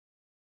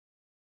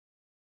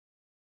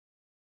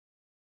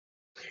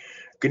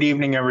Good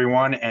evening,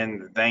 everyone,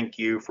 and thank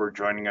you for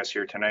joining us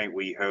here tonight.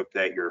 We hope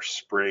that your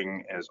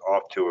spring is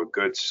off to a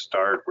good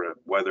start. The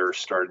weather is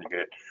starting to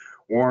get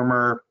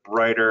warmer,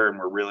 brighter, and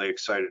we're really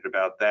excited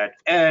about that.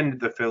 And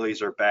the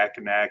Phillies are back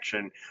in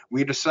action.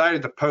 We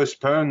decided to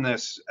postpone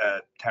this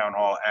town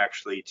hall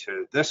actually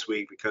to this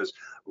week because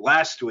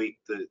last week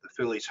the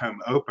Phillies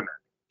home opener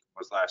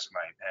was last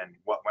night. And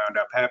what wound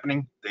up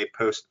happening? They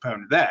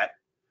postponed that.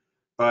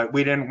 But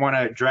we didn't want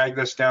to drag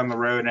this down the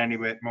road any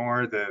bit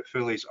more. The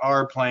Phillies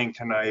are playing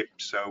tonight,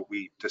 so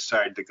we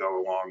decided to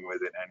go along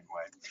with it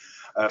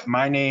anyway.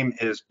 My name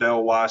is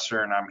Bill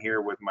Wasser, and I'm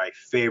here with my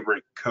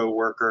favorite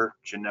coworker,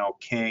 Janelle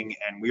King,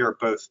 and we are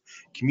both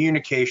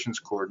communications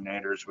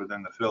coordinators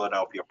within the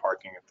Philadelphia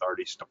Parking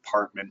Authority's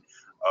Department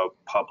of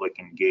Public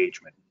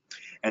Engagement.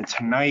 And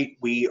tonight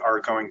we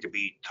are going to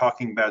be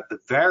talking about the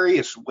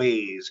various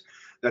ways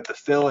that the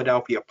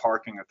Philadelphia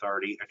Parking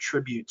Authority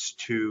attributes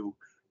to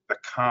the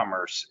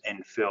commerce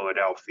in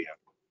Philadelphia.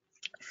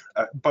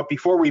 But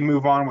before we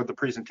move on with the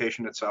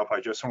presentation itself, I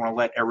just want to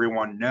let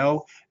everyone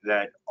know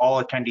that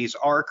all attendees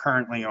are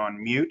currently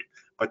on mute,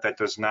 but that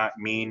does not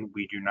mean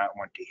we do not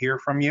want to hear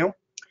from you.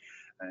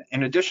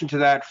 In addition to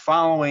that,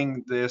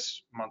 following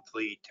this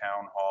monthly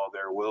town hall,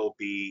 there will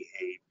be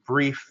a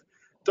brief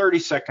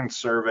 30-second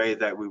survey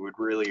that we would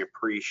really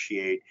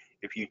appreciate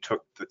if you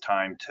took the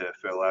time to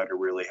fill out. It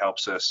really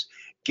helps us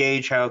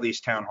gauge how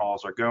these town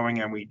halls are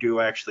going, and we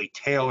do actually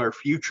tailor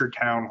future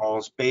town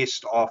halls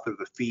based off of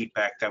the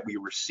feedback that we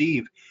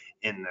receive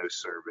in those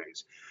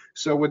surveys.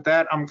 So with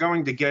that, I'm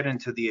going to get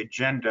into the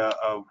agenda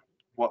of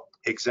what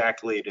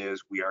exactly it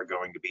is we are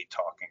going to be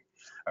talking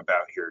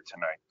about here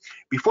tonight.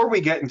 Before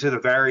we get into the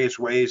various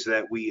ways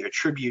that we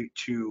attribute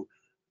to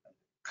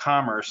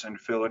commerce in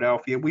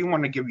Philadelphia, we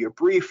want to give you a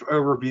brief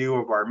overview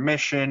of our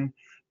mission,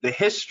 the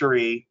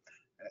history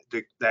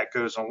that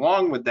goes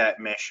along with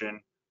that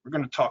mission. We're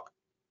going to talk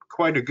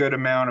quite a good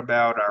amount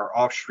about our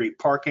off-street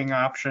parking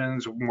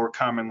options, more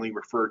commonly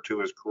referred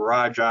to as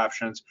garage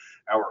options,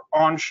 our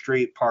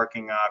on-street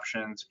parking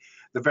options,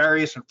 the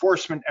various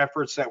enforcement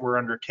efforts that we're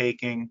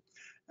undertaking,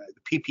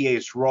 the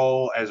PPA's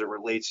role as it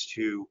relates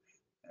to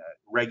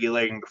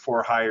regulating the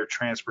for-hire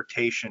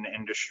transportation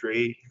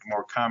industry,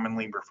 more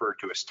commonly referred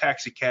to as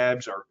taxi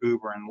cabs or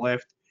Uber and Lyft,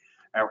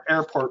 our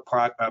airport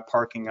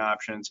parking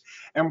options,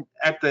 and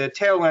at the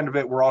tail end of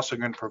it, we're also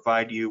going to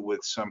provide you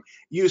with some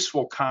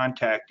useful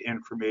contact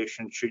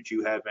information should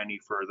you have any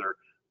further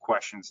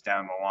questions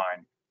down the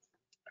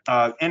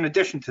line. In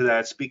addition to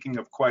that, speaking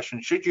of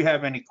questions, should you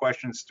have any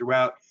questions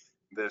throughout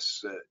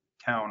this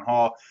town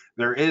hall,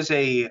 there is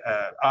a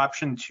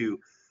option to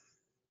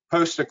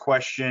post a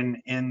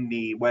question in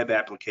the web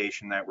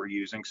application that we're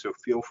using, so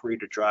feel free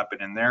to drop it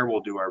in there.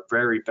 We'll do our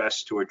very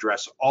best to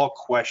address all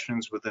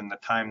questions within the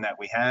time that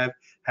we have.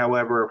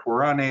 However, if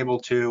we're unable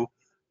to,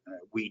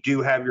 we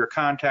do have your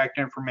contact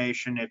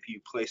information. If you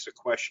place a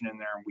question in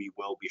there, we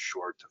will be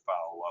sure to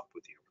follow up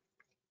with you.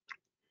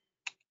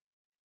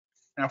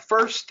 Now,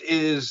 first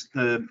is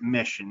the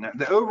mission. Now,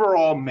 the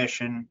overall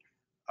mission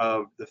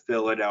of the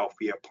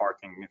Philadelphia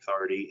Parking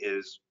Authority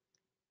is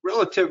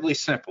relatively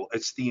simple.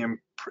 It's the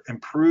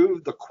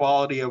improve the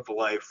quality of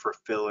life for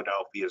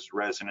Philadelphia's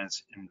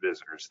residents and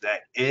visitors.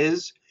 That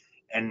is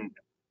and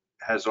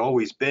has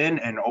always been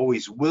and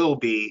always will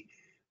be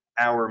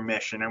our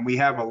mission. And we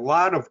have a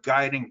lot of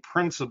guiding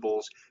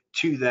principles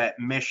to that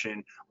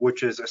mission,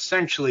 which is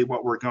essentially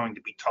what we're going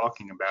to be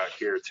talking about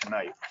here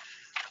tonight.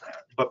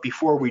 But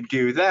before we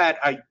do that,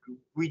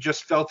 we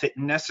just felt it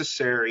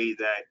necessary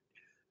that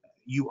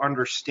you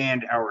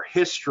understand our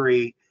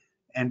history.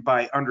 And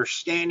by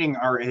understanding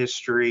our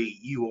history,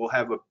 you will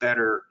have a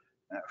better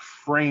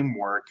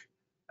framework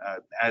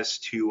as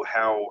to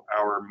how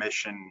our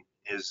mission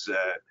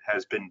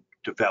has been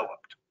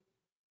developed.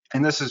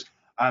 And this is,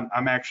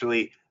 I'm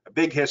actually a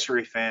big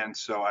history fan,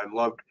 so I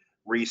loved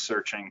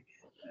researching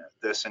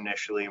this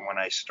initially when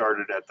I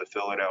started at the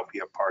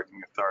Philadelphia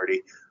Parking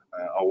Authority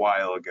a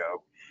while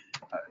ago.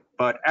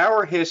 But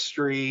our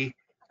history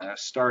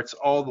starts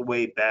all the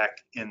way back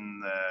in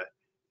the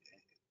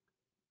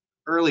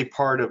early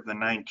part of the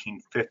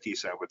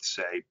 1950s, I would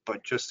say.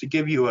 But just to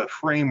give you a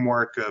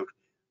framework of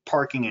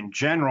parking in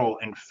general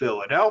in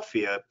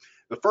Philadelphia,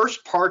 the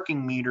first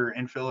parking meter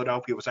in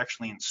Philadelphia was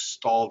actually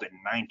installed in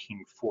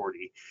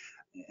 1940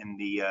 in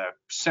the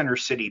Center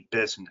City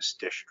Business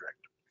District.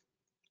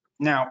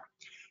 Now,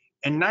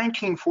 in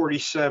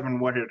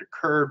 1947, what had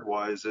occurred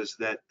is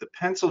that the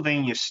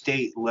Pennsylvania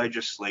State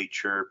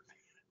Legislature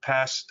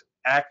passed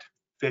Act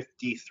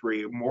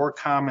 53, more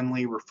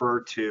commonly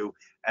referred to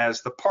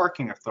as the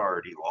Parking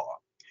Authority Law.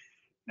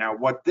 Now,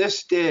 what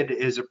this did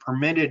is it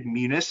permitted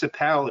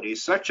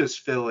municipalities such as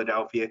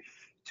Philadelphia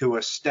to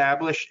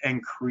establish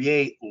and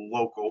create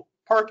local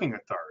parking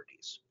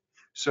authorities.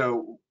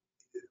 So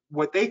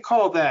what they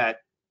call that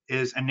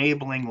is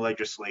enabling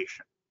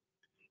legislation.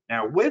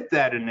 Now, with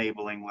that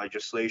enabling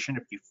legislation,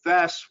 if you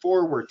fast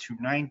forward to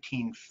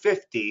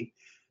 1950,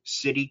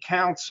 City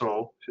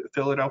Council,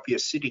 Philadelphia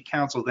City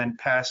Council then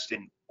passed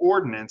an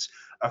ordinance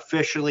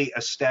officially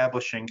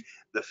establishing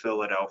the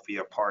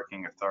Philadelphia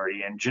Parking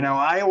Authority. And Janelle,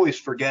 I always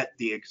forget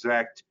the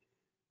exact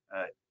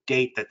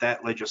date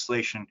that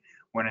legislation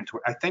went into.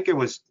 I think it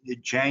was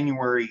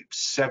January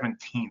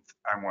 17th,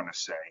 I want to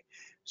say.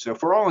 So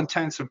for all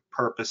intents and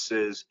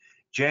purposes,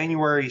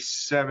 January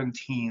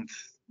 17th,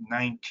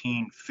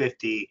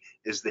 1950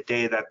 is the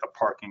day that the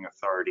Parking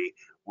Authority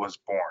was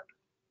born.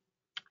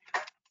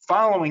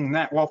 Following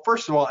that, well,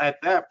 first of all,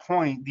 at that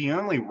point, the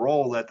only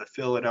role that the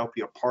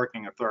Philadelphia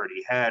Parking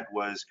Authority had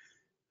was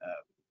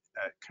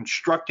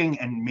constructing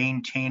and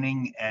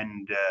maintaining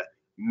and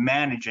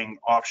managing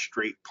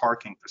off-street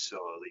parking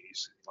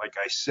facilities, like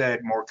I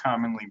said, more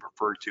commonly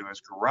referred to as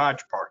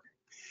garage parking.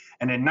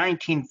 And in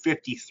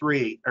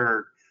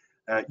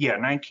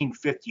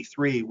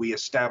 1953, we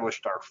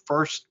established our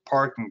first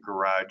parking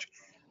garage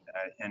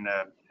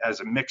as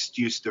a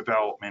mixed-use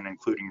development,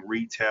 including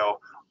retail,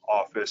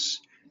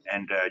 office,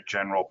 and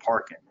general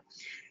parking.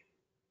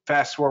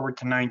 Fast forward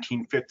to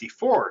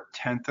 1954,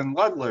 10th and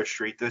Ludlow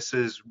Street. This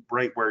is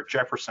right where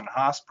Jefferson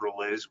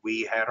Hospital is.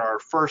 We had our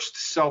first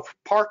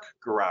self-park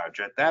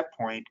garage. At that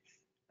point,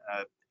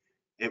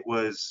 it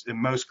was in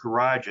most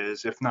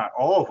garages, if not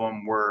all of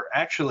them, were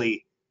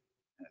actually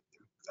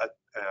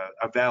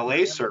a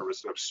valet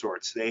service of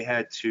sorts. They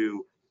had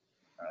to,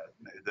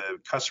 the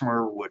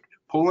customer would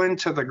pull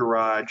into the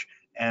garage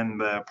and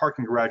the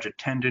parking garage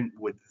attendant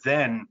would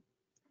then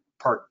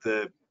park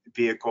the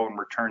vehicle and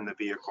return the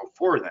vehicle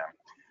for them.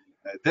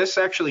 This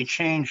actually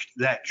changed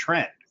that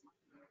trend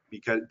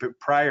because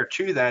prior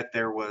to that,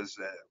 there was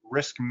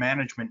risk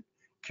management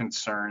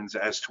concerns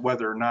as to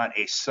whether or not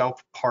a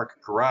self-park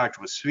garage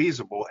was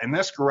feasible. And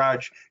this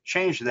garage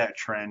changed that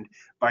trend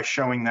by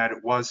showing that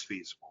it was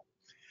feasible.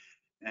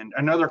 And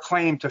another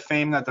claim to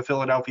fame that the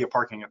Philadelphia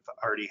Parking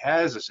Authority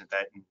has is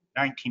that in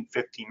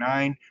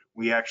 1959,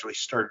 we actually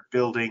started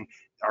building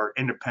our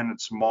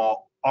Independence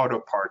Mall Auto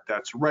Park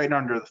that's right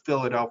under the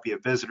Philadelphia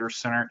Visitor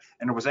Center,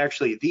 and it was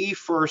actually the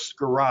first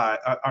garage,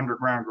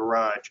 underground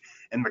garage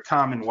in the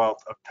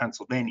Commonwealth of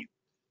Pennsylvania.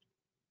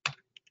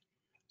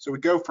 So we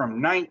go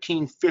from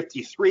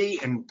 1953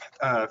 and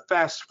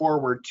fast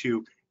forward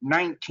to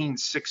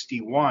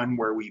 1961,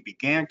 where we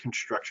began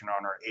construction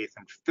on our 8th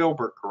and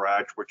Filbert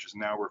garage, which is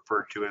now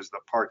referred to as the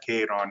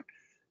Parkade on,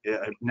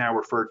 now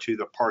referred to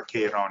the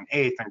Parkade on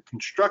 8th, and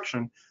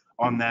construction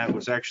on that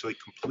was actually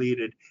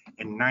completed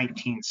in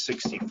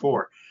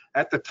 1964.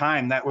 At the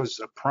time, that was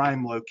a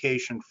prime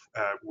location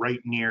right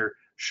near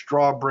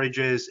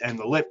Strawbridge's and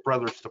the Lit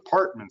Brothers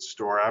department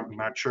store. I'm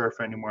not sure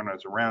if anyone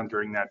was around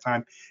during that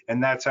time,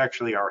 and that's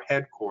actually our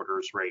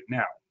headquarters right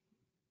now.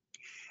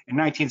 In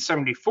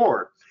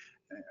 1974,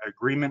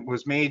 agreement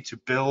was made to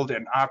build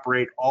and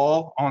operate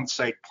all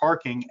on-site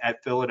parking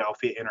at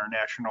Philadelphia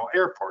International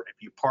Airport.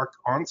 If you park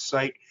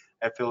on-site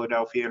at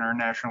Philadelphia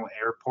International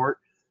Airport,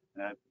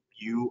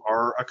 you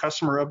are a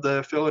customer of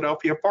the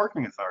Philadelphia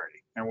Parking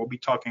Authority. And we'll be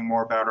talking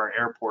more about our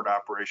airport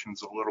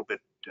operations a little bit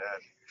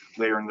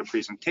later in the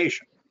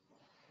presentation.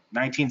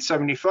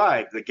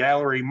 1975, the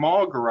Gallery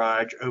Mall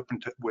garage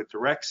opened with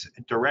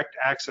direct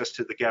access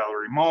to the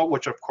Gallery Mall,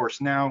 which of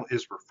course now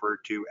is referred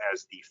to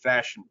as the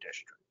Fashion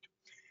District.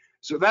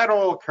 So that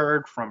all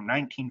occurred from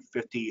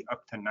 1950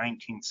 up to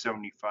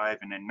 1975,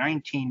 and in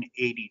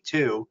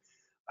 1982,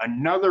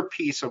 another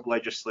piece of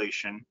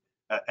legislation,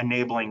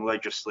 enabling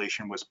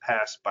legislation, was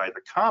passed by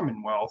the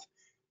Commonwealth.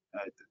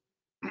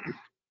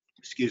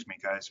 Excuse me,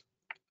 guys.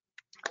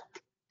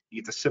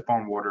 Need to sip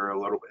on water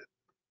a little bit.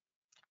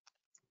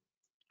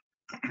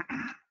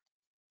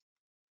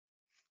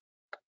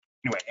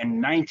 Anyway,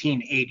 in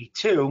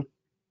 1982,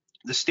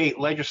 the state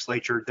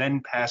legislature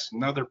then passed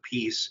another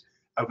piece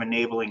of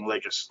enabling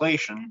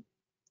legislation,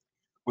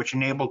 which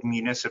enabled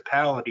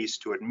municipalities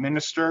to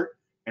administer,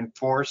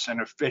 enforce an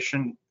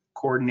efficient,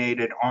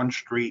 coordinated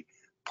on-street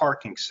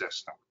parking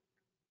system.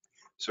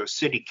 So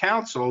City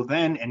Council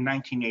then in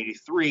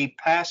 1983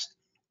 passed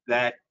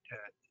that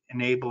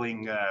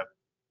enabling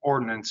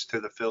ordinance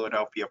to the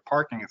Philadelphia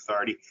Parking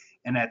Authority.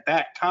 And at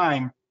that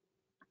time,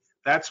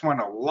 that's when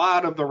a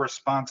lot of the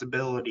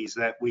responsibilities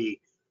that we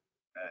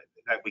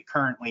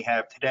currently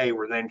have today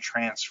were then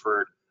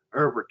transferred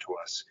over to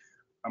us.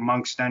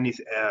 Amongst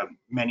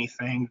many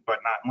things, but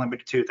not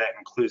limited to, that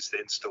includes the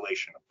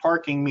installation of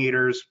parking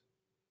meters,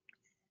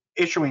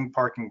 issuing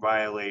parking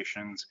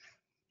violations,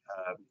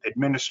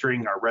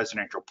 administering our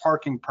residential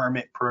parking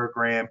permit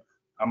program,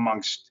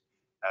 amongst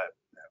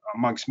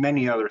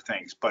many other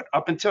things. But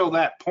up until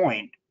that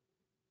point,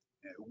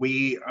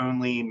 we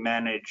only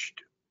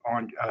managed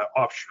on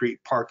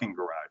off-street parking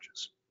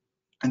garages.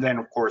 And then,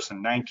 of course,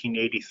 in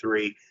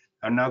 1983,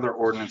 another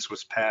ordinance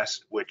was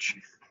passed which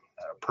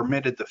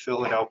permitted the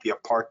Philadelphia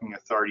Parking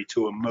Authority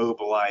to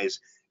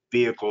immobilize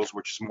vehicles,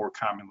 which is more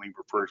commonly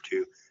referred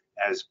to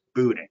as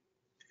booting.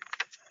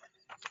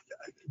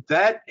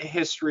 That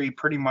history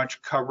pretty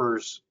much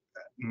covers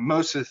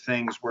most of the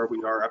things where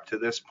we are up to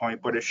this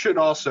point, but it should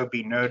also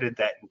be noted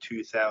that in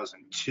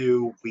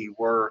 2002, we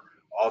were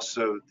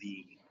also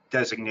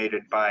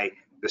designated by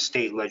the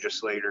state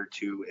legislator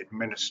to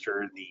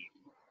administer the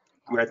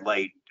red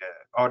light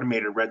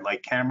automated red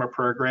light camera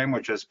program,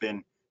 which has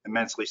been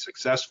immensely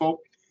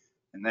successful.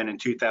 And then in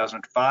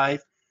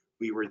 2005,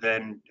 we were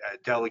then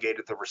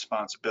delegated the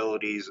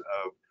responsibilities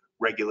of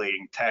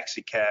regulating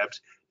taxi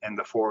cabs and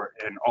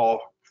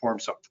all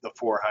forms of the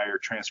for-hire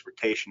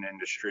transportation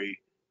industry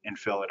in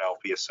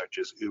Philadelphia, such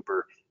as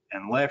Uber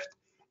and Lyft.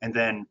 And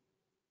then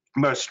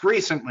most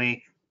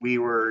recently, we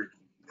were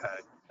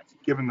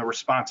given the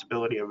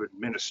responsibility of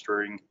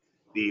administering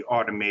the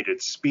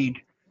automated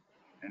speed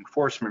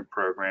enforcement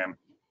program,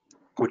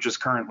 which is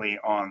currently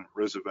on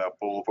Roosevelt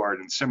Boulevard.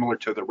 And similar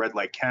to the red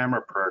light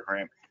camera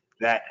program,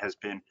 that has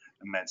been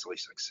immensely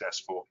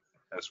successful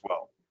as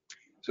well.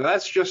 So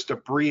that's just a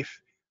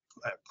brief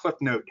cliff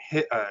note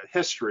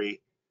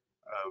history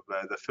of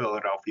the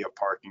Philadelphia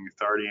Parking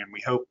Authority. And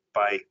we hope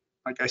by,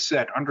 like I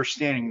said,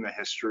 understanding the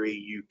history,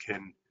 you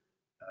can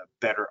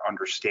better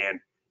understand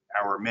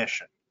our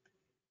mission.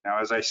 Now,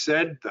 as I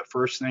said, the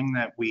first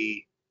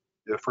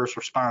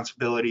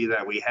responsibility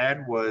that we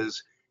had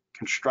was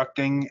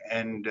constructing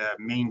and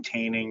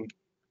maintaining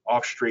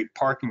off-street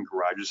parking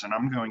garages. And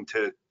I'm going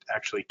to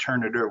actually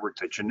turn it over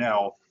to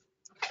Janelle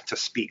to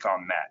speak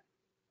on that.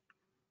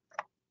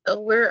 So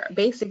we're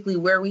basically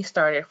where we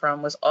started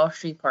from was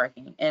off-street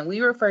parking, and we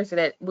refer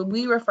to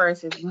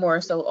more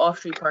so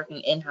off-street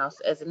parking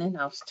in-house as an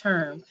in-house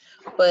term.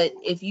 But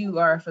if you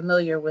are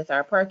familiar with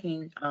our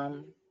parking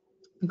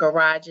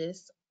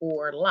garages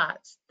or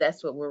lots,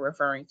 that's what we're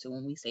referring to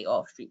when we say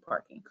off-street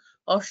parking.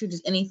 Off-street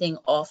is anything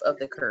off of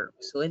the curb.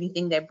 So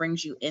anything that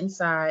brings you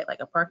inside, like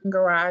a parking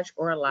garage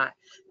or a lot,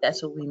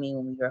 that's what we mean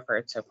when we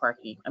refer to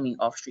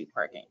off-street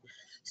parking.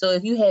 So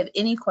if you have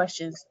any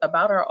questions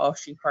about our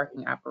off-street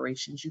parking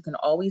operations, you can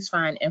always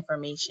find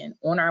information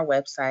on our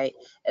website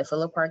at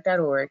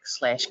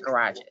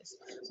philippark.org/garages.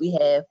 We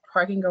have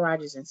parking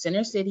garages in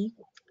Center City,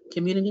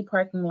 community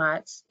parking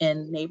lots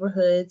in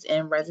neighborhoods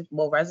and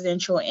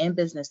residential and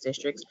business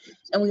districts.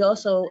 And we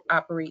also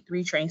operate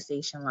 3 train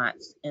station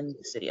lots in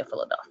the city of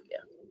Philadelphia.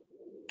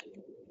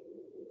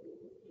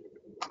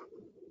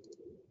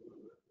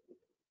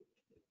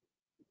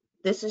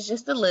 This is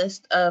just a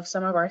list of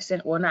some of our,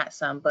 not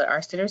some, but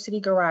our Center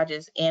City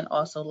garages and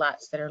also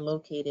lots that are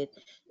located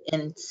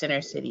in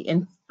Center City,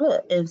 in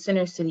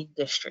Center City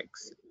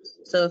districts.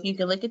 So if you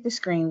can look at the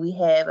screen, we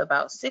have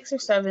about 6 or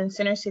 7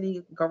 Center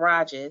City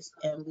garages,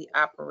 and we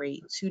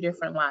operate 2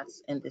 different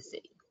lots in the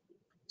city.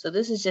 So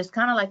this is just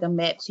kind of like a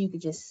map, so you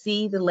can just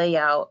see the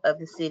layout of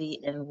the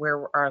city and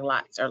where our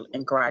lots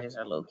and garages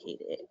are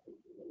located.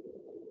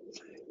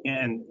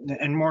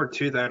 And more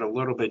to that a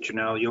little bit,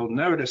 Janelle, you'll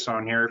notice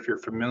on here, if you're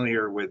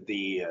familiar with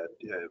the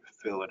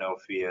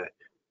Philadelphia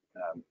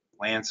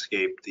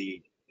landscape,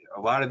 a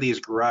lot of these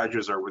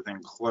garages are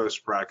within close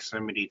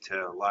proximity to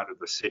a lot of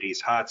the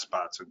city's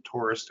hotspots and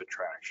tourist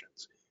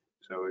attractions.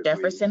 So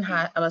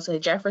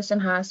Jefferson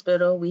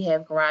Hospital, we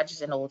have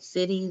garages in Old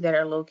City that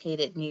are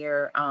located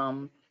near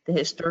the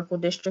historical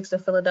districts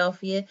of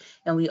Philadelphia,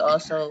 and we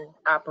also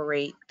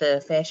operate the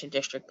Fashion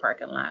District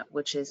parking lot,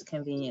 which is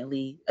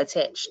conveniently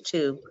attached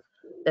to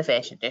the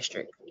Fashion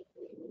District.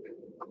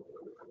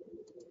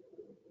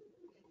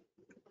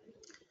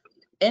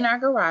 In our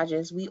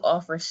garages, we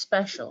offer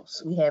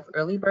specials. We have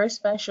early bird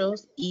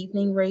specials,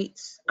 evening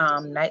rates,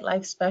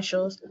 nightlife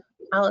specials,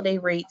 holiday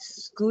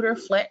rates, scooter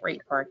flat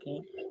rate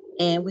parking,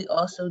 and we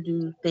also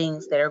do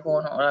things that are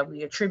going on,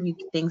 we attribute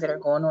to things that are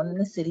going on in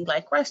the city,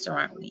 like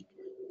Restaurant Week.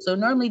 So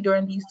normally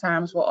during these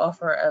times, we'll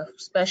offer a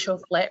special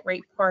flat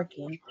rate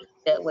parking.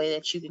 That way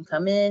that you can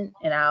come in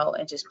and out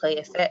and just pay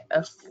a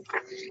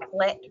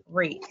flat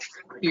rate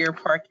for your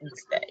parking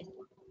stay.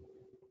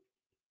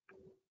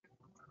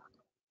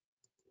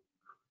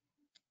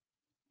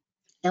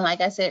 And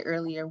like I said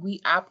earlier,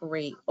 we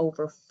operate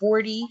over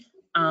 40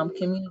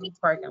 community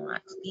parking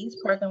lots. These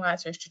parking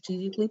lots are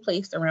strategically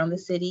placed around the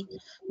city,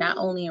 not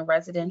only in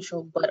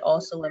residential, but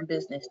also in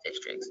business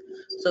districts.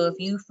 So if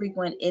you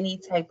frequent any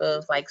type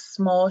of like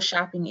small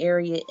shopping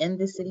area in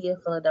the city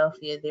of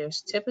Philadelphia,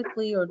 there's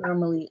typically or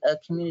normally a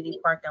community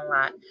parking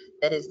lot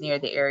that is near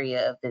the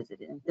area of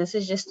visiting. This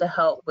is just to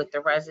help with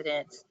the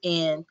residents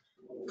and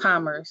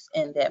commerce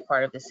in that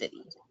part of the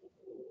city.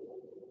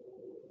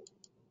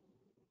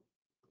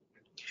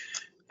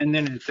 And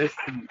then in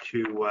addition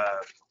to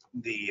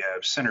the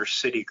Center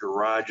City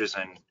garages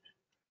and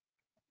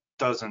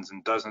dozens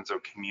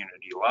of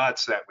community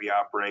lots that we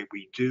operate,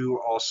 we do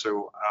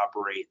also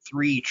operate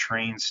 3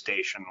 train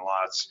station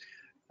lots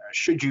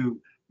should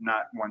you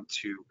not want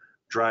to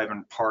drive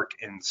and park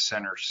in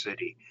Center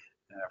City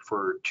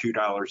for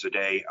 $2 a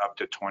day up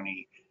to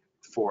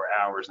 24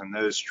 hours. And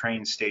those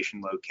train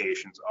station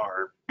locations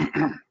are,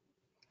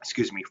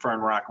 Fern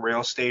Rock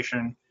Rail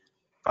Station,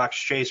 Fox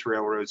Chase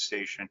Railroad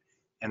Station,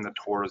 and the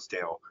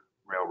Torresdale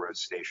Railroad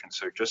Station.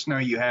 So just know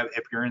you have,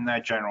 if you're in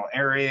that general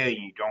area and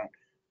you don't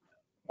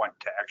want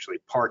to actually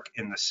park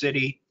in the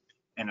city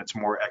and it's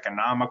more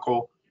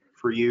economical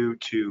for you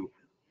to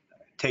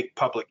take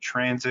public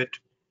transit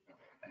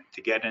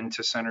to get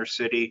into Center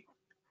City,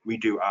 we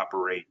do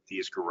operate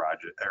these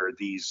garages or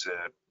these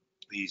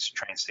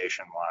train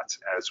station lots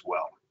as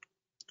well.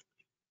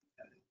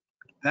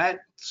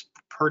 that's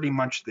pretty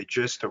much the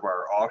gist of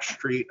our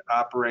off-street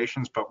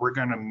operations, but we're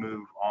going to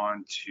move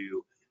on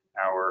to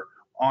our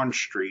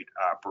on-street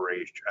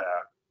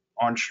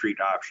on-street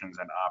options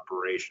and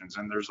operations.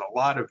 And there's a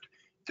lot of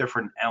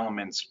different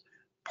elements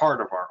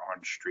part of our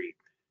on-street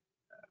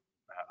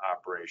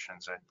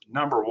operations. And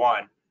number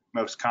one,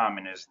 most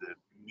common, is the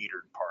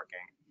metered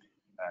parking.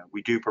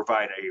 We do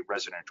provide a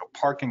residential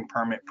parking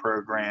permit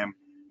program.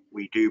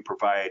 We do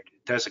provide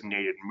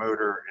designated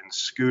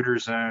motorcycle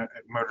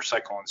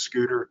and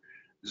scooter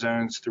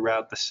zones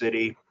throughout the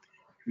city.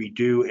 We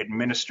do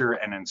administer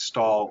and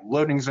install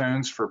loading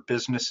zones for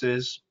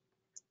businesses,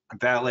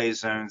 valet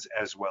zones,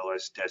 as well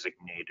as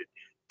designated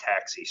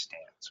taxi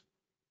stands.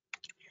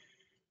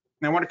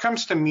 Now, when it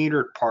comes to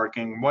metered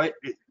parking,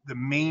 the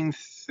main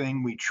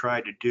thing we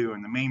try to do,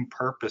 and the main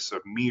purpose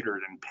of metered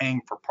and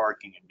paying for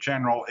parking in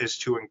general, is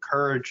to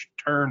encourage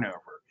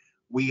turnover.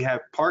 We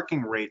have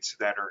parking rates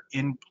that are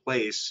in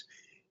place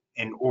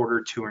in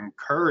order to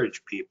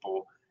encourage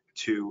people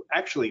to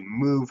actually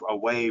move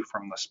away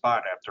from the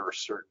spot after a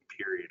certain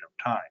period of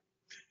time.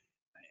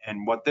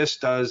 And what this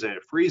does,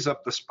 it frees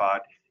up the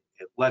spot.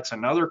 It lets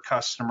another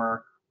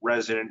customer,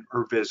 resident,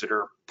 or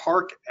visitor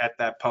park at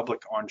that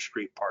public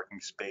on-street parking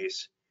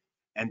space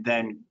and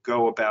then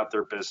go about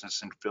their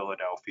business in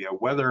Philadelphia,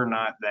 whether or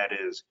not that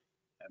is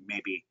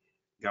maybe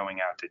going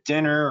out to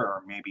dinner,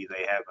 or maybe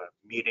they have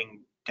a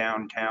meeting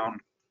downtown.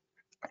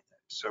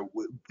 So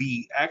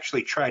we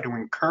actually try to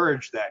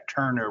encourage that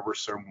turnover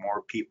so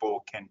more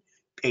people can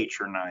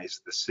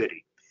patronize the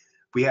city.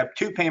 We have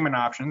two payment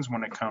options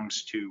when it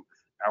comes to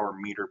our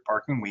metered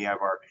parking. We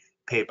have our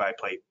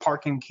pay-by-plate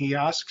parking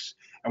kiosks,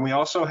 and we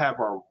also have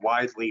our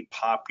widely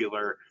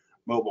popular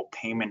mobile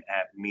payment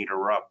app,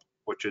 Meter Up,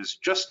 which is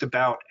just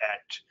about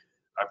at,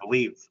 I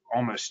believe,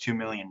 almost 2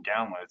 million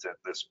downloads at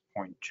this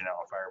point,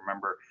 Janelle, if I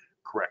remember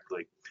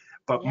correctly.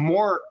 But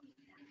more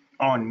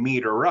on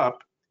Meter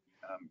Up,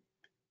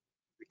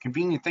 the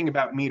convenient thing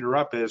about Meter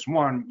Up is,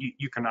 one,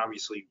 you can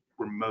obviously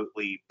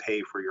remotely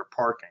pay for your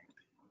parking,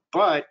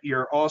 but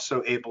you're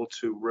also able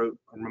to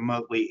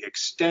remotely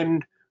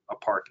extend a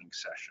parking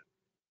session.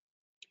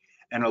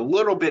 And a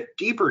little bit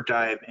deeper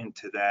dive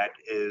into that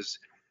is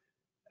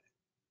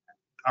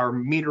our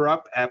Meter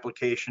Up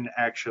application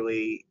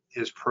actually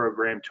is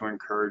programmed to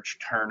encourage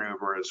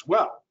turnover as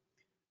well.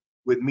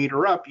 With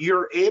Meter Up,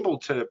 you're able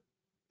to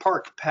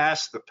park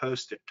past the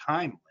posted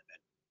time limit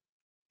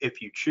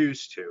if you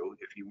choose to,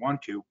 if you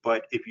want to,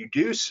 but if you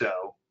do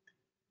so,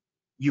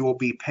 you will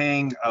be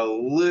paying a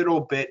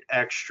little bit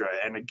extra.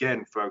 And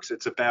again, folks,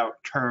 it's about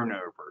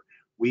turnover.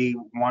 We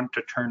want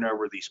to turn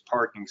over these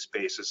parking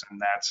spaces,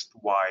 and that's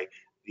why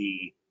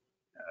the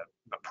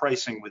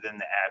pricing within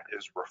the app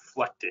is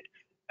reflected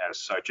as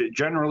such.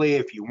 Generally,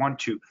 if you want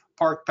to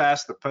park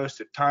past the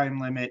posted time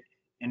limit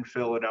in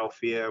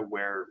Philadelphia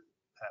where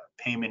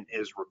payment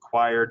is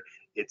required,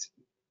 it's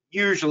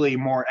usually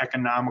more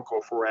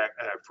economical for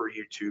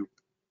you to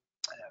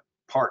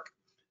park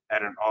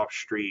at an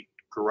off-street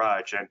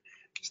garage. And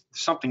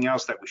something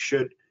else that we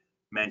should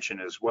mention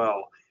as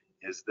well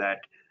is that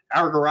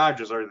our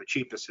garages are the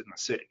cheapest in the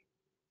city,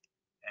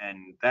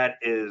 and that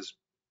is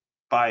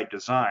by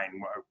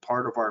design.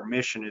 Part of our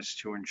mission is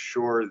to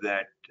ensure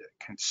that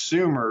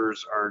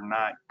consumers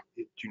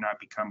do not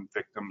become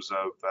victims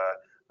of,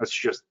 let's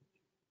just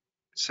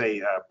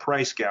say,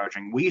 price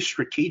gouging. We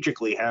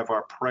strategically have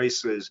our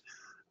prices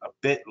a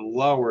bit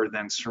lower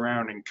than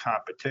surrounding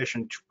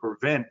competition to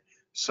prevent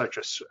such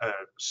a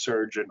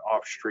surge in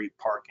off-street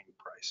parking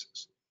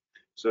prices.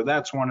 So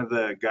that's one of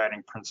the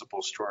guiding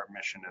principles to our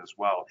mission as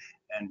well.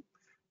 And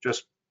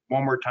just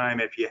one more time,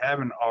 if you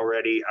haven't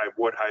already, I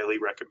would highly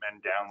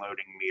recommend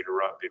downloading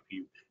Meter Up if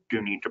you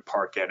do need to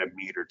park at a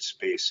metered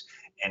space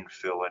in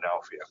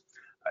Philadelphia.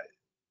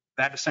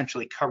 That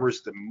essentially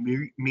covers the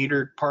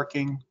metered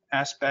parking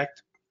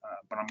aspect.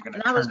 But I'm going to.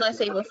 And I was going to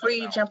say, before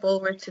you jump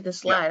over to the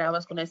slide, I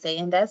was going to say,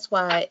 and that's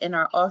why in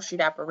our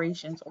off-street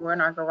operations or in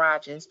our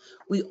garages,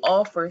 we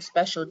offer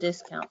special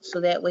discounts.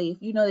 So that way,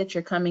 if you know that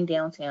you're coming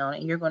downtown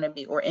and you're going to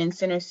be, or in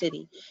Center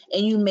City,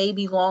 and you may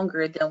be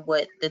longer than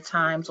what the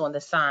times on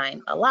the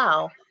sign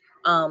allow,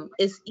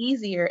 it's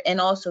easier and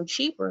also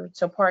cheaper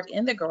to park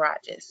in the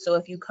garages. So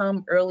if you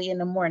come early in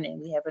the morning,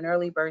 we have an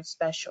early bird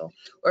special,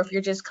 or if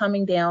you're just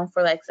coming down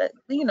for, like,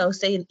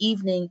 say an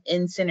evening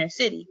in Center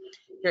City,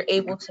 you're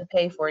able to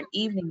pay for an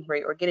evening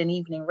rate or get an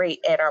evening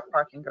rate at our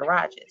parking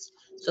garages.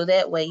 So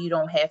that way you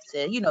don't have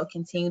to,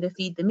 continue to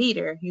feed the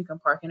meter. You can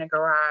park in a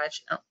garage,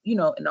 in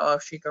the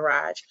off-street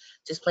garage,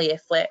 just pay a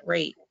flat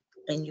rate,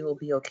 and you will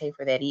be okay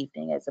for that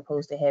evening, as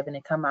opposed to having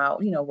to come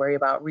out, worry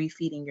about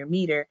refeeding your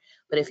meter.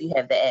 But if you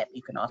have the app,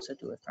 you can also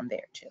do it from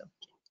there too.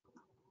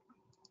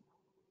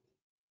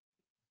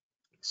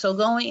 So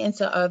going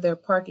into other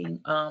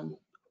parking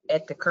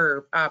at the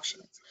curb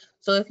options.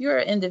 So if you're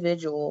an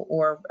individual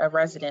or a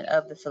resident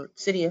of the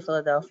city of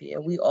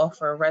Philadelphia, we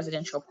offer a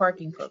residential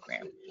parking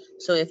program.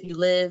 So if you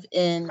live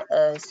in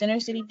a Center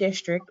City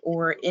district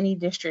or any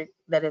district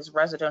that is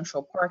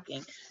residential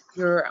parking,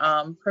 you're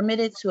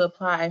permitted to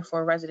apply for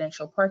a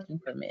residential parking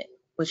permit.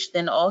 which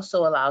then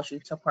also allows you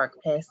to park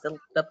past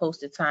the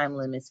posted time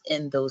limits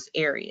in those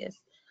areas.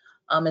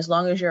 As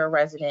long as you're a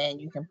resident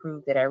and you can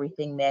prove that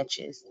everything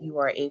matches, you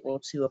are able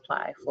to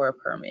apply for a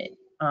permit.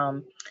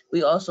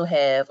 We also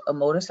have a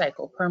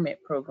motorcycle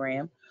permit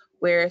program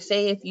where,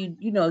 say, if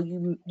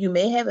you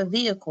may have a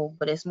vehicle,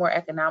 but it's more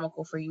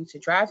economical for you to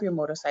drive your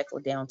motorcycle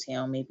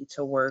downtown, maybe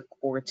to work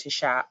or to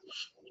shop.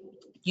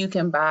 You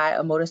can buy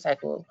a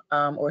motorcycle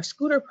or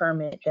scooter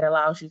permit that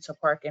allows you to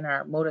park in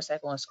our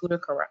motorcycle and scooter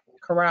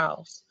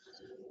corrals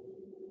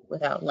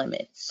without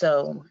limit.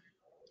 So,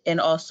 and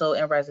also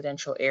in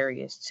residential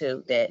areas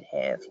too that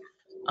have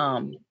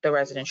the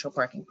residential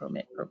parking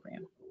permit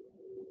program.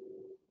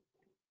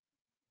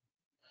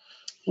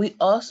 We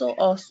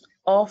also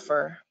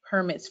offer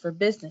permits for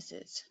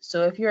businesses.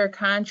 So if you're a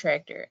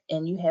contractor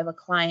and you have a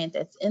client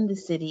that's in the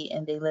city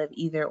and they live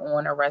either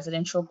on a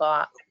residential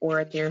block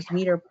or there's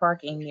meter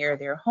parking near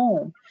their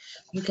home,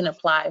 you can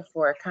apply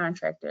for a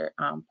contractor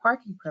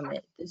parking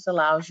permit. This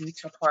allows you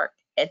to park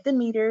at the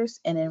meters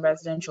and in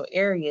residential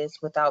areas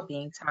without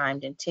being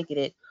timed and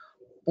ticketed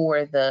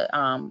for the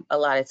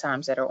allotted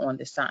times that are on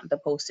the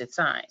posted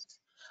signs.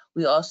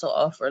 We also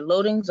offer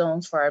loading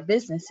zones for our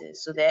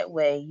businesses, so that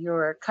way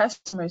your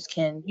customers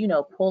can,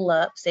 pull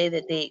up, say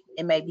that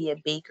it may be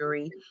a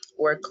bakery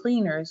or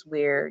cleaners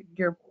where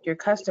your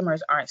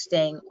customers aren't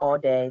staying all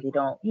day. They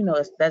don't,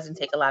 it doesn't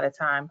take a lot of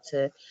time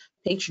to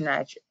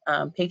patronage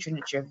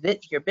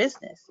your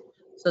business.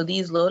 So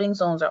these loading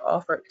zones are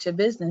offered to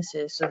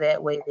businesses so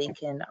that way they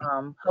can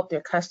help their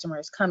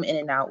customers come in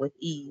and out with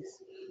ease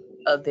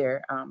of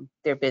their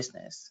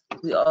business.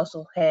 We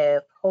also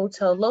have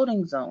hotel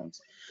loading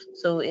zones.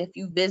 So if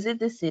you visit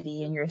the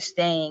city and you're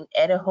staying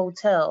at a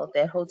hotel,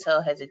 that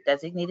hotel has a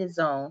designated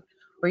zone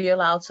where you're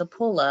allowed to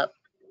pull up,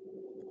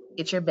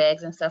 get your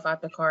bags and stuff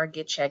out the car,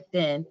 get checked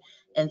in,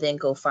 and then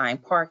go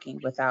find parking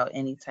without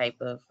any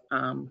type of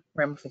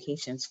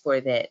ramifications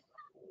for that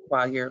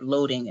while you're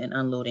loading and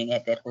unloading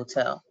at that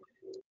hotel.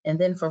 And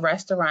then for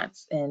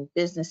restaurants and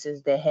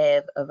businesses that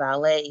have a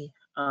valet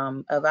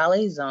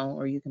zone,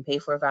 or you can pay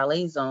for a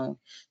valet zone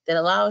that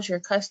allows your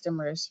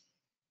customers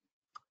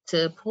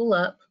to pull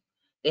up.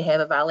 They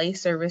have a valet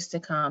service to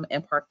come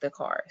and park the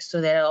car.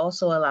 So that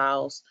also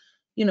allows,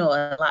 an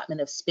allotment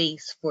of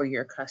space for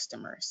your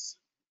customers.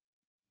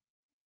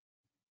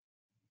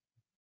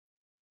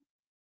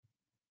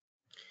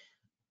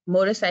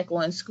 Motorcycle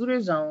and scooter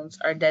zones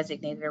are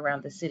designated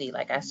around the city.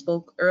 Like I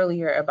spoke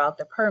earlier about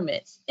the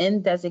permits,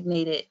 in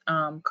designated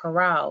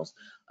corrals,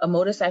 a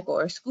motorcycle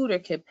or scooter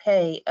could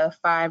pay a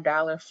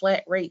 $5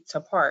 flat rate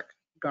to park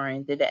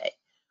during the day.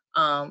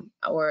 And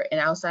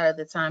outside of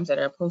the times that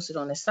are posted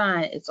on the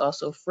sign, it's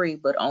also free,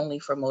 but only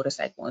for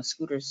motorcycle and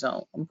scooter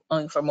zone,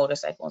 only for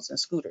motorcycles and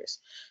scooters.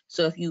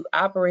 So if you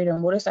operate a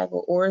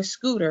motorcycle or a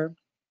scooter,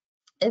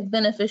 it's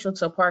beneficial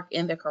to park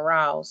in the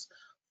corrals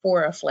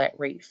for a flat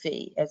rate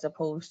fee, as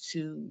opposed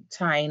to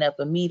tying up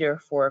a meter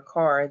for a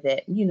car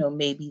that,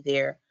 may be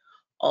there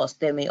also,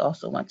 that may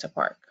also want to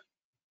park.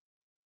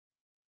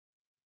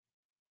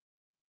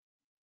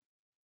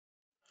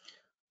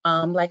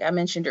 Like I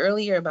mentioned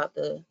earlier about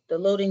the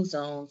loading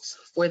zones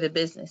for the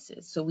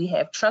businesses. So we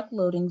have truck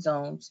loading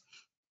zones,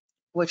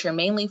 which are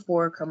mainly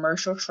for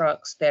commercial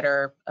trucks that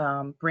are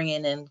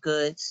bringing in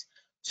goods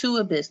to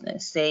a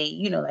business. Say,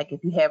 like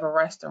if you have a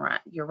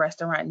restaurant, your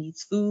restaurant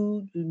needs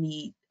food, you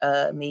need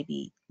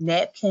maybe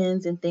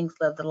napkins and things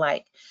of the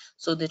like.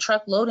 So the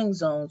truck loading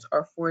zones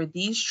are for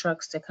these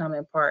trucks to come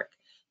and park.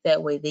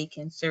 That way they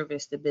can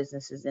service the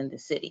businesses in the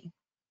city.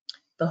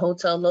 The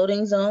hotel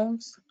loading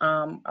zones,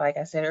 like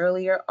I said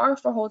earlier, are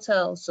for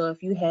hotels. So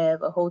if you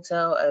have a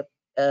hotel,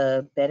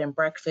 a bed and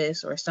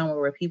breakfast, or somewhere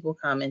where people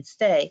come and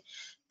stay,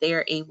 they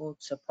are able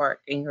to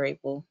park, and you're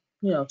able,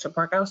 to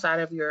park outside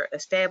of your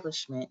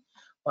establishment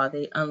while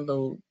they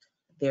unload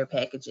their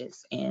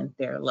packages and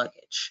their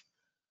luggage.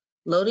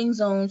 Loading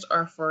zones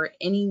are for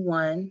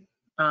anyone,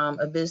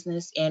 a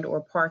business and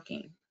or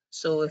parking.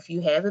 So if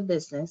you have a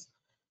business,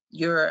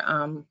 you're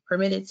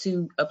permitted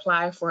to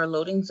apply for a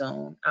loading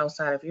zone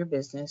outside of your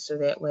business, so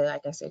that way,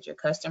 like I said, your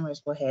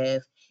customers will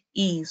have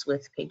ease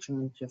with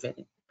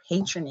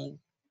patroning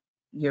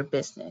your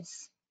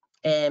business.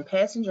 And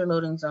passenger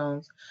loading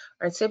zones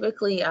are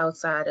typically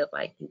outside of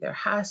like either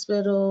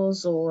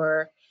hospitals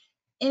or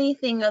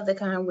anything of the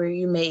kind where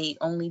you may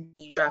only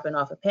be dropping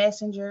off a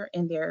passenger.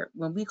 And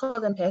when we call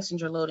them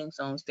passenger loading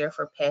zones, they're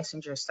for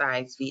passenger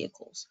size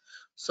vehicles.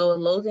 So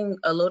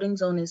a loading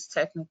zone is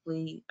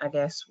technically, I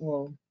guess,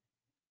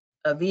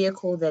 a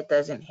vehicle that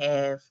doesn't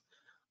have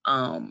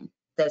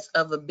that's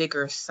of a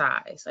bigger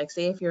size. Like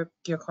say if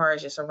your car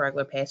is just a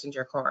regular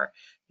passenger car,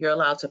 you're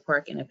allowed to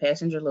park in a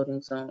passenger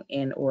loading zone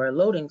and or a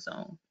loading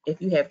zone.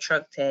 If you have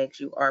truck tags,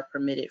 you are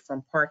permitted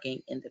from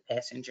parking in the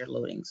passenger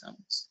loading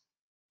zones.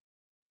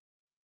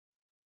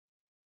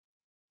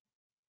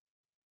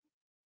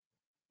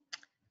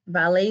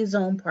 Valet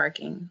zone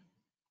parking.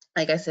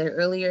 Like I said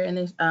earlier in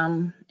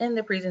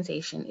the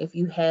presentation, if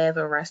you have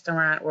a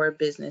restaurant or a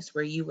business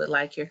where you would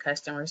like your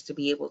customers to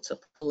be able to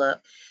pull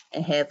up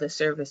and have the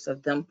service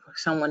of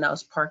someone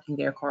else parking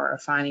their car or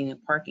finding a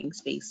parking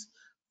space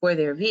for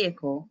their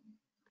vehicle,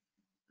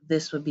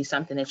 this would be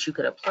something that you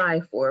could apply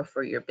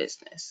for your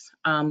business.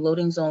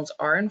 Loading zones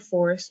are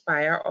enforced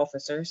by our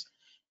officers.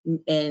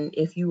 And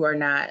if you are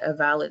not a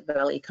valid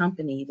valet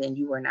company, then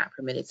you are not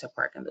permitted to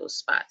park in those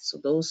spots. So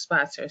those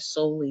spots are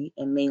solely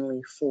and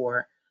mainly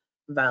for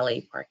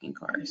valet parking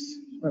cars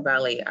or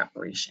valet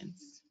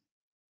operations.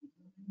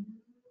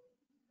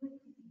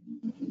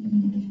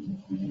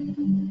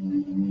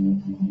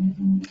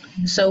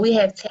 So we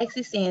have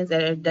taxi stands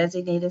that are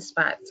designated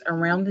spots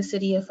around the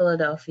city of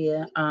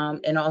Philadelphia,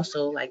 and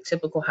also like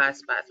typical hot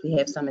spots. We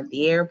have some at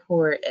the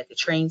airport, at the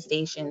train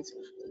stations.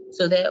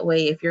 So that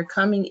way, if you're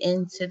coming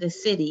into the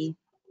city,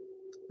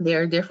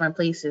 there are different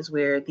places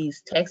where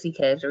these taxi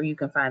cabs, or you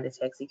can find a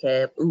taxi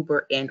cab,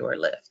 Uber, and or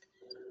Lyft.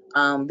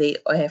 They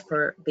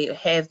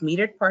have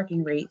metered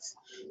parking rates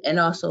and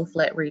also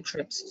flat rate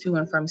trips to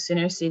and from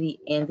Center City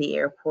and the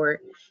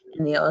airport.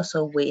 And they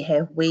also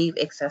have wave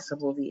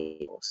accessible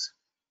vehicles.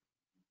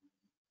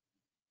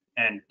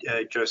 And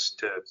just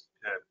to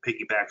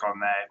piggyback on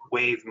that,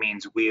 WAVE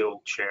means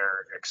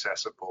wheelchair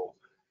accessible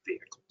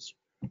vehicles.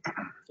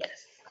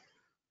 Yes.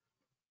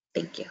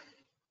 Thank you.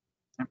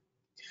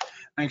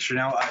 Thanks,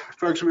 Janelle.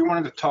 Folks, we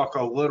wanted to talk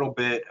a little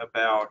bit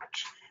about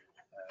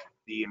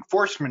the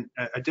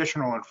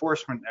additional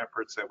enforcement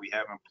efforts that we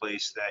have in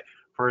place that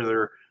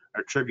further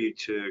attribute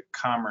to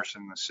commerce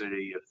in the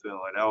city of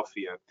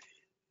Philadelphia.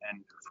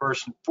 And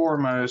first and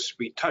foremost,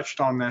 we touched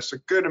on this a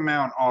good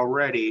amount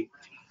already,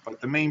 but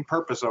the main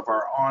purpose of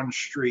our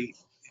on-street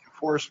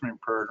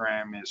enforcement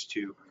program is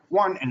to,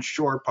 one,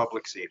 ensure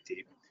public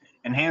safety,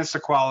 enhance the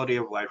quality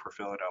of life for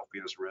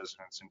Philadelphia's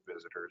residents and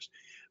visitors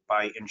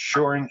by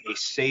ensuring a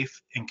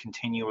safe and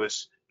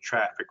continuous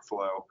traffic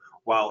flow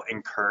while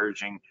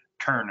encouraging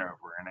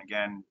turnover. And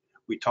again,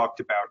 we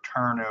talked about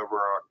turnover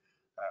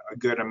a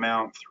good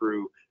amount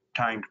through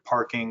timed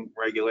parking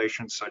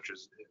regulations, such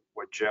as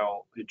what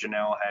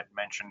Janelle had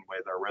mentioned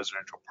with our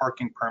residential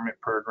parking permit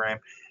program,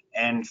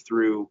 and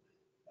through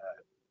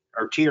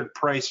our tiered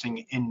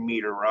pricing in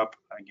meter up,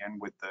 again,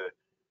 with the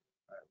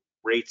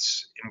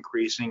rates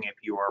increasing if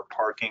you are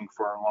parking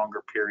for a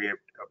longer period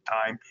of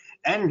time,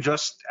 and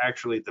just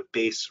actually the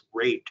base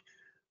rate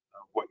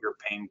of what you're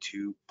paying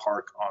to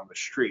park on the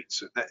street.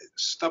 So that,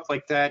 stuff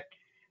like that,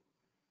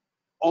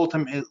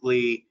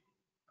 ultimately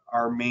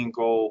our main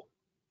goal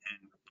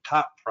and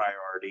top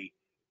priority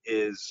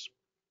is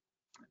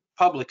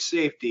public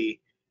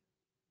safety,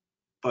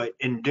 but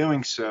in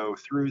doing so,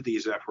 through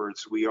these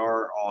efforts, we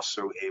are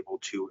also able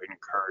to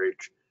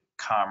encourage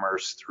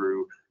commerce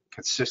through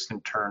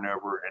consistent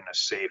turnover in a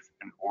safe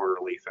and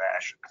orderly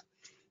fashion.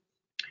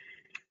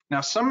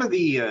 Now, some of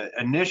the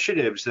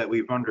initiatives that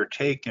we've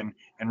undertaken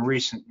in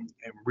recent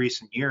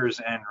years,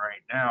 and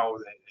right now,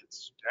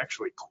 it's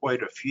actually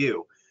quite a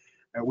few.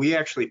 We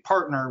actually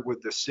partner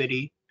with the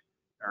city,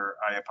 or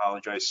I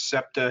apologize,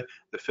 SEPTA,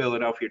 the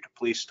Philadelphia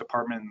Police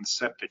Department, and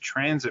SEPTA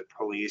Transit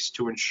Police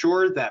to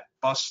ensure that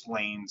bus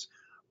lanes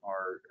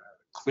are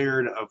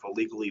cleared of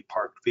illegally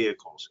parked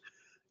vehicles.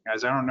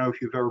 Guys, I don't know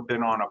if you've ever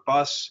been on a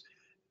bus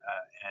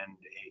and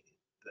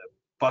the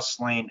bus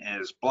lane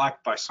is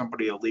blocked by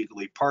somebody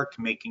illegally parked,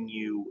 making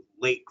you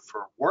late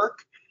for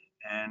work,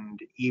 and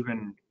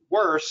even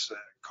worse,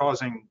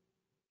 causing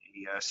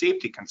a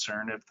safety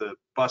concern if the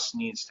bus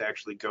needs to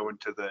actually go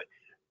into the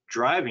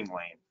driving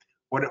lane.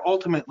 What it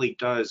ultimately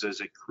does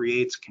is it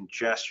creates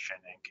congestion,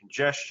 and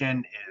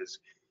congestion is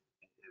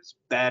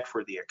bad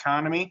for the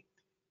economy.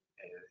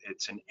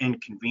 It's an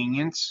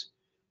inconvenience,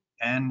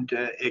 and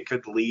it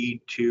could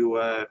lead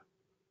to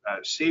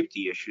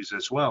safety issues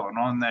as well. And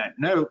on that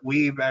note,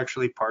 we've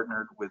actually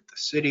partnered with the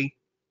city,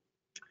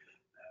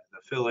 the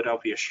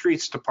Philadelphia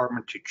Streets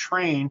Department, to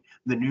train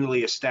the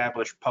newly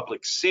established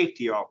public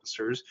safety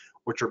officers,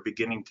 which are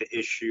beginning to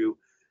issue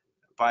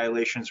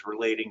violations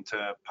relating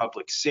to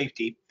public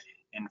safety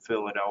in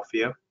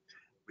Philadelphia.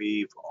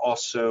 We've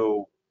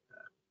also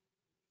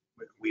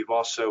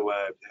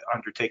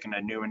undertaken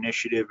a new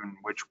initiative in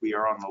which we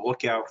are on the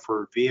lookout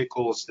for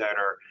vehicles that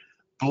are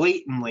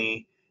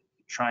blatantly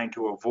trying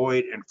to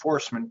avoid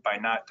enforcement by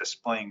not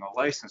displaying a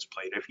license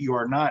plate. If you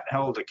are not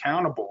held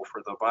accountable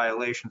for the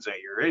violations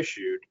that you're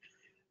issued,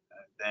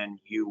 then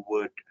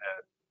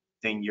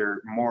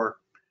you're more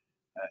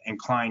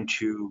inclined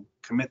to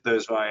commit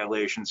those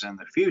violations in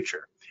the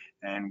future.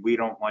 And we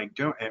don't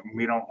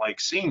like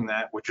seeing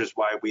that, which is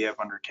why we have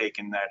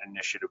undertaken that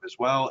initiative as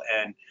well.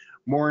 And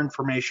more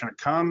information to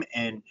come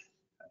in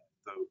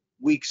the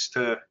weeks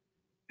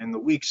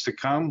to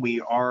come. We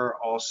are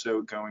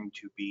also going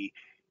to be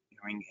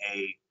doing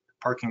a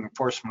parking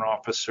enforcement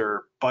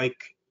officer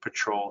bike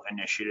patrol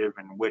initiative,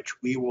 in which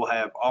we will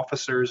have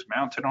officers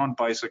mounted on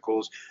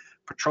bicycles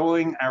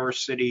patrolling our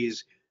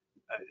city's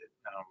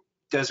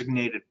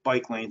designated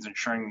bike lanes,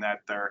 ensuring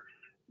that they're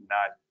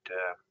not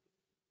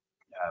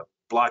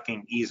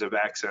blocking ease of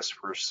access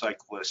for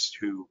cyclists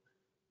who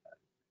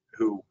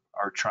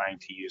are trying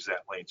to use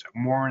that lane. So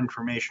more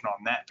information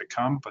on that to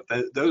come, but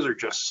those are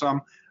just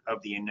some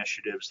of the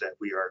initiatives that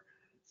we are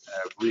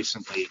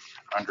recently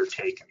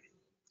undertaken.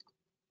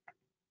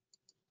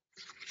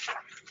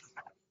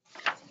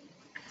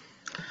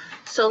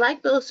 So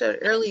like Bill said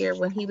earlier,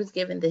 when he was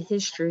given the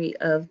history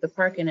of the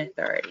parking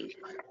authority,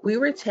 we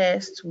were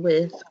tasked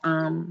with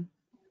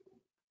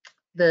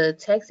the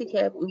taxi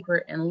cab,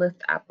 Uber, and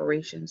Lyft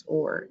operations,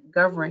 or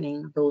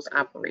governing those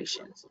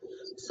operations.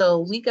 So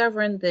we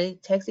govern the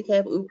taxi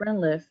cab, Uber, and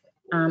Lyft,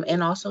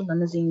 and also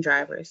limousine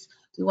drivers.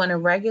 We want to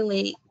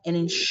regulate and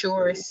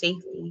ensure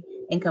safety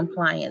and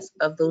compliance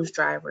of those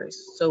drivers.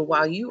 So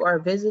while you are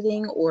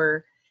visiting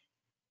or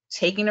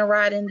taking a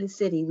ride in the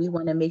city, we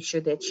want to make sure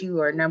that you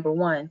are, number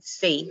one,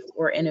 safe,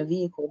 or in a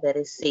vehicle that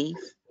is safe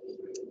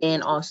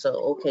and also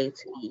okay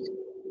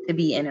to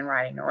be in and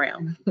riding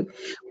around.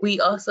 We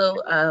also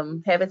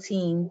have a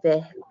team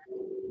that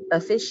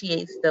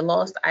officiates the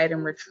lost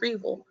item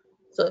retrieval.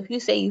 So if you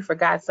say you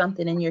forgot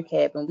something in your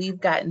cab, and we've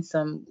gotten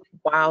some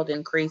wild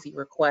and crazy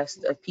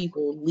requests of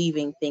people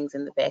leaving things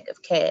in the back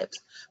of cabs,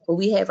 but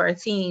we have our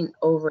team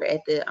over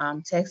at the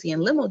taxi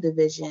and limo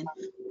division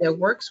that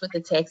works with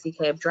the taxi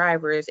cab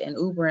drivers and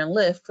Uber and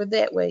Lyft for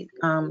that way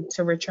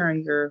to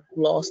return your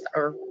lost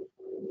or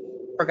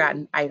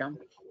forgotten item.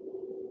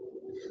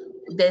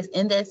 That's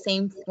in that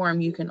same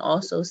form. You can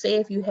also say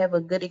if you have a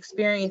good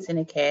experience in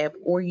a cab,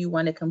 or you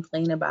want to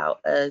complain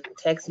about a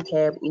taxi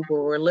cab, Uber,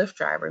 or Lyft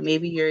driver.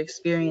 Maybe your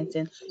experience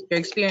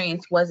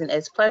wasn't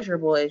as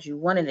pleasurable as you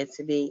wanted it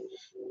to be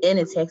in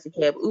a taxi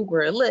cab,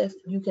 Uber, or Lyft.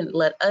 You can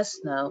let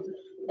us know,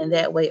 and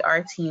that way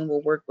our team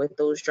will work with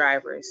those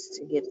drivers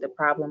to get the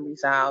problem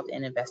resolved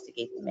and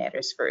investigate the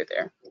matters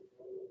further.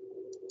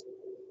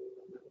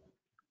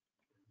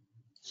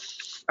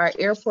 Our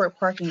airport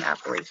parking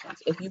operations.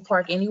 If you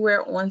park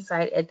anywhere on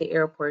site at the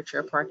airport,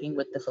 you're parking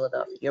with the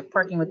Philadelphia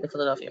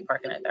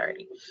Parking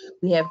Authority.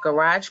 We have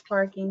garage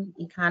parking,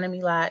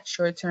 economy lot,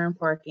 short-term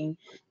parking,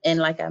 and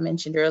like I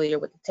mentioned earlier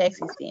with the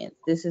taxi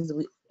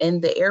stands,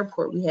 in the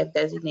airport, we have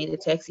designated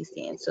taxi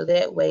stands. So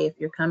that way, if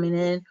you're coming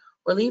in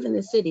or leaving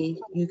the city,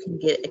 you can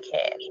get a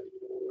cab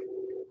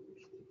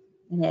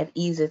and have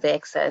ease of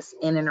access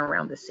in and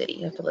around the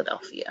city of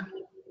Philadelphia.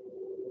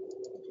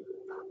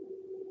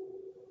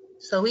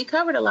 So we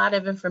covered a lot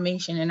of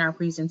information in our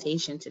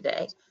presentation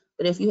today,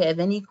 but if you have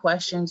any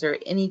questions or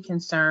any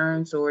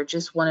concerns or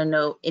just want to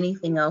know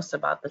anything else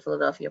about the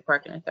Philadelphia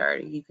Parking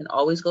Authority, you can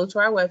always go to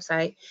our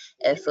website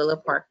at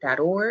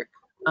philapark.org.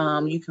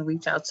 You can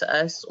reach out to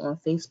us on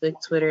Facebook,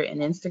 Twitter,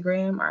 and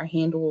Instagram. Our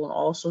handle on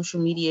all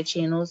social media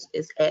channels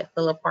is at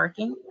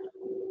philaparking.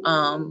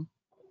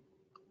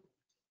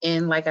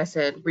 And like I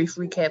said, brief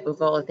recap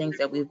of all the things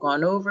that we've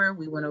gone over.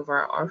 We went over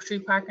our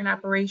off-street parking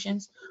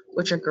operations,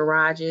 which are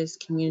garages,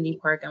 community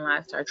parking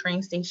lots, our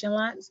train station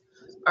lots,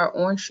 our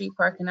on-street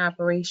parking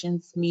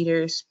operations,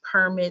 meters,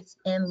 permits,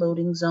 and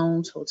loading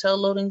zones, hotel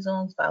loading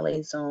zones,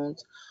 valet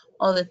zones,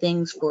 all the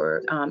things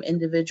for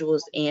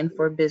individuals and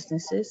for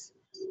businesses,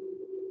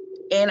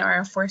 and our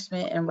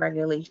enforcement and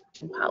regulation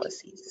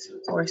policies,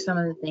 or some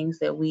of the things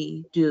that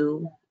we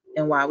do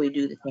and why we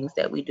do the things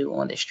that we do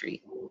on the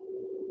street.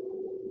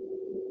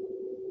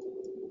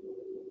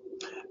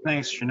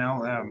 Thanks,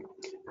 Janelle.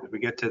 As we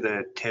get to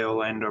the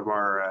tail end of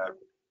our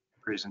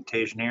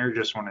presentation here,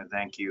 just want to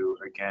thank you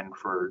again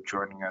for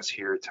joining us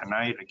here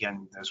tonight.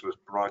 Again, this was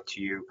brought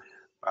to you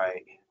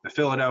by the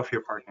Philadelphia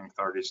Parking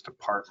Authority's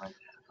Department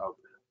of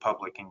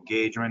Public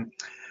Engagement.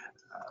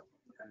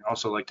 I'd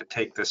also like to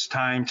take this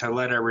time to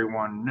let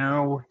everyone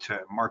know to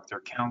mark their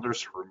calendars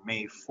for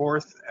May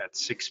 4th at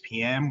 6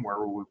 p.m.,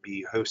 where we will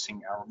be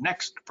hosting our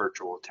next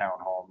virtual town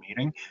hall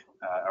meeting.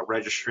 A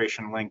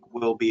registration link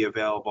will be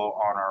available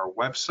on our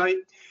website,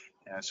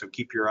 so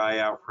keep your eye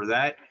out for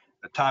that.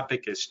 The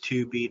topic is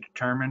to be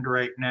determined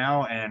right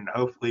now, and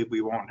hopefully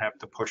we won't have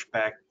to push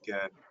back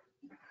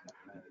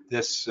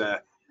this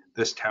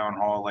town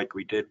hall like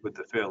we did with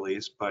the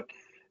Phillies, but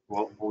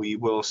we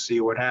will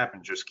see what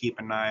happens. Just keep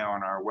an eye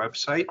on our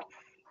website.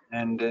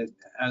 And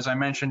as I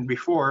mentioned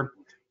before,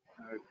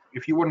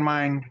 if you wouldn't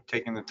mind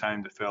taking the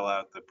time to fill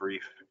out the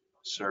brief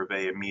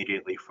survey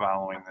immediately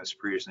following this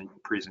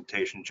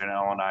presentation,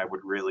 Janelle and I would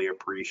really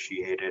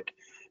appreciate it.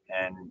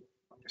 And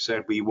like I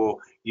said, we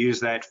will use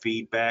that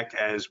feedback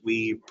as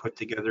we put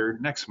together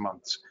next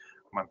month's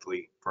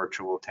monthly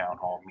virtual town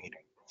hall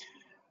meeting.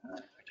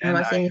 And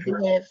I was saying, if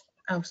you have,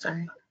 oh,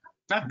 sorry.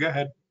 No, go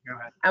ahead. Go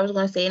ahead. I was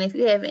going to say, and if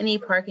you have any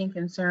parking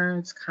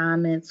concerns,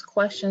 comments,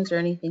 questions, or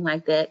anything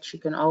like that, you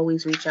can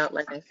always reach out,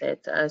 like I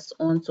said, to us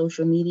on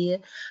social media.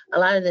 A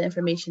lot of the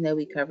information that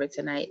we covered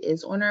tonight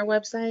is on our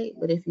website,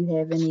 but if you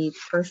have any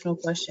personal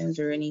questions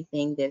or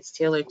anything that's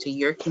tailored to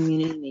your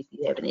community, and if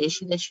you have an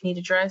issue that you need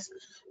addressed,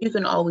 you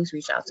can always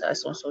reach out to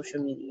us on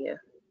social media.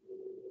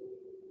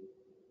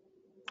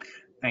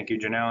 Thank you,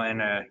 Janelle.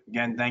 And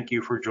again, thank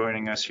you for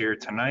joining us here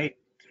tonight.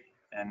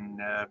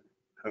 And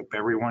hope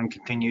everyone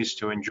continues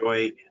to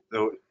enjoy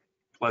the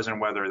pleasant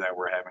weather that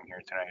we're having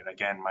here tonight.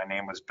 Again, my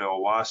name is Bill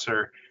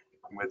Wasser.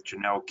 I'm with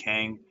Janelle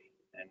King.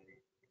 And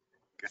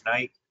good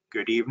night,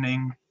 good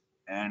evening,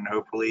 and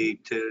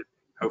hopefully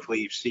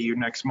see you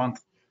next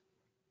month.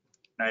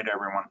 Night,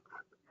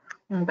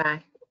 everyone.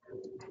 Bye.